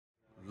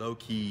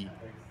low-key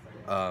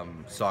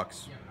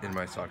socks in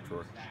my sock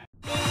drawer.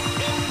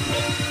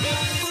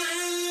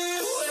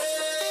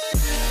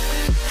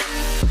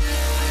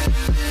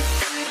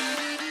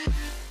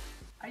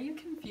 Are you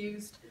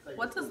confused?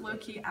 What does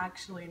low-key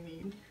actually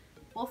mean?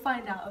 We'll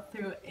find out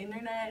through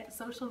internet,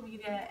 social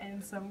media,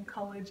 and some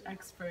college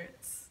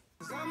experts.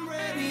 I'm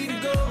ready to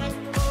go.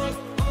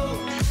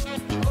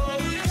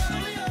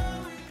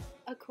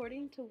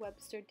 According to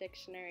Webster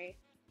Dictionary,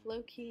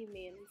 low-key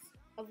means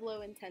of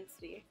low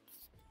intensity.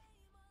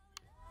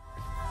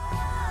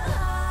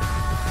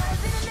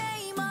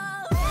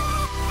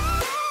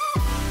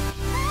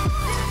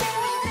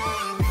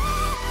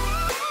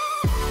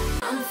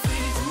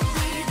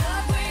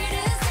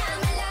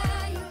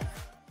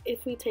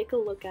 If we take a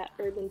look at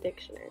Urban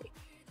Dictionary,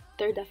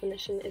 their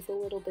definition is a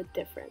little bit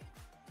different.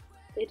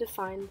 They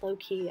define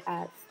low-key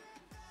as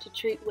to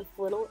treat with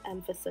little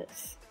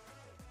emphasis.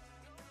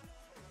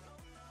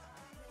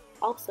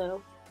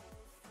 Also,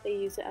 they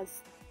use it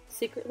as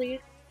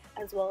secretly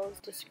as well as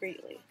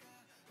discreetly.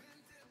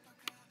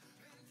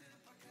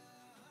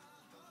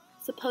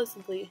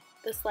 Supposedly,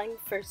 the slang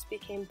first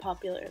became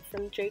popular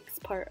from Drake's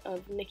part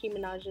of Nicki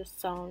Minaj's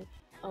song,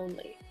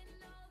 Only.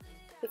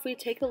 If we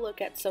take a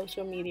look at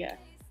social media,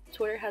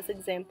 Twitter has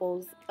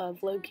examples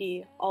of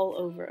low-key all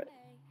over it.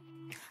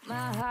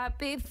 My heart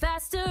beat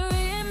faster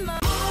in my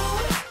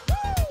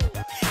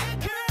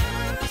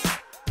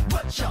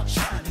what y'all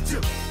trying to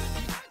do?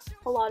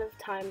 A lot of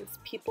times,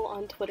 people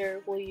on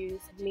Twitter will use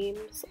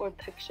memes or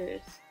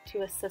pictures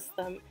to assist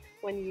them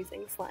when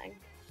using slang.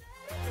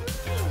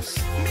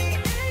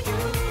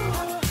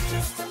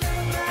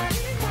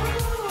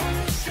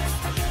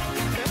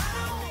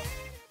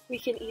 We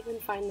can even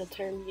find the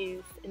term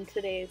used in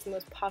today's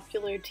most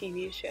popular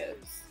TV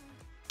shows.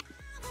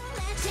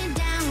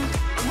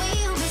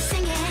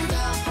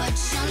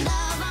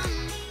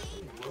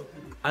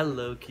 I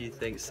low-key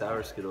think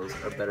sour Skittles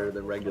are better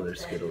than regular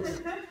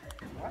Skittles.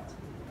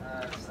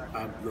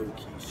 I'm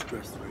low-key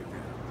stressed right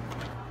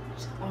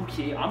now.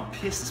 Low-key, I'm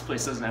pissed this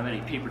place doesn't have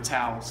any paper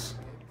towels.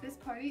 This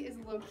party is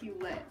low-key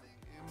lit.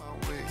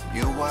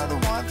 You are the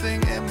one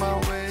thing in my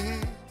way.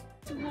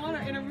 Want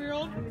an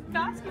intramural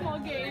basketball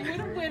game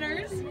with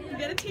winners. You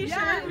get a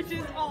t-shirt, which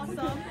is awesome.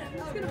 I'm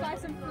just gonna buy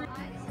some fruit.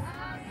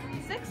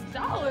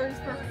 $6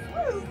 for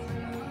fruit?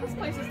 This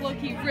place is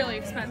low-key really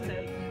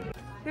expensive.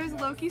 There's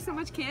low-key so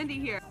much candy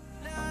here.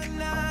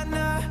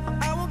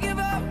 I won't give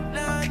up.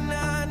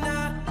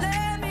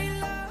 Let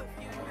me love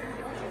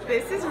you.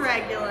 This is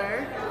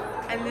regular,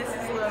 and this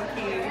is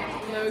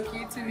low-key.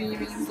 Low-key to me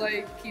means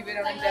like keep it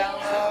on the down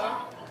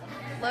low.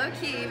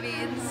 Low-key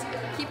means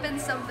keeping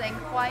something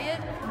quiet,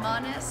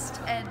 modest,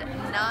 and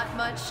not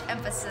much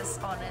emphasis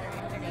on it.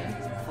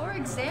 For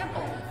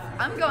example,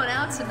 I'm going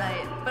out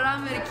tonight, but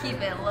I'm gonna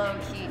keep it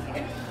low-key.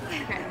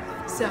 Okay,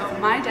 so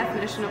my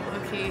definition of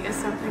low-key is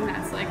something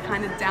that's like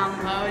kind of down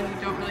low and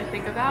you don't really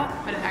think about,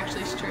 but it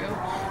actually is true.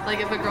 Like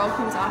if a girl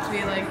comes off to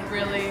be like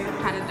really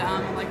kind of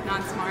dumb and like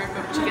not smart,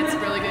 but she gets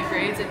really good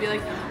grades, I'd be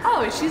like,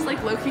 oh, she's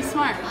like low-key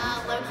smart.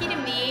 Low-key to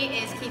me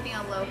is keeping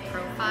a low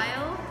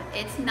profile.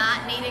 It's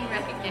not needing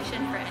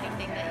recognition for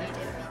anything that you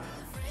do.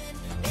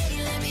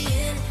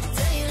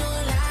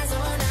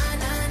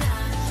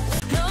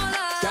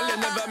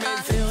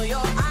 Feel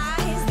your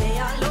eyes, they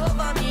all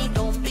over me.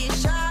 Don't be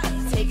shy,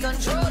 take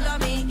control.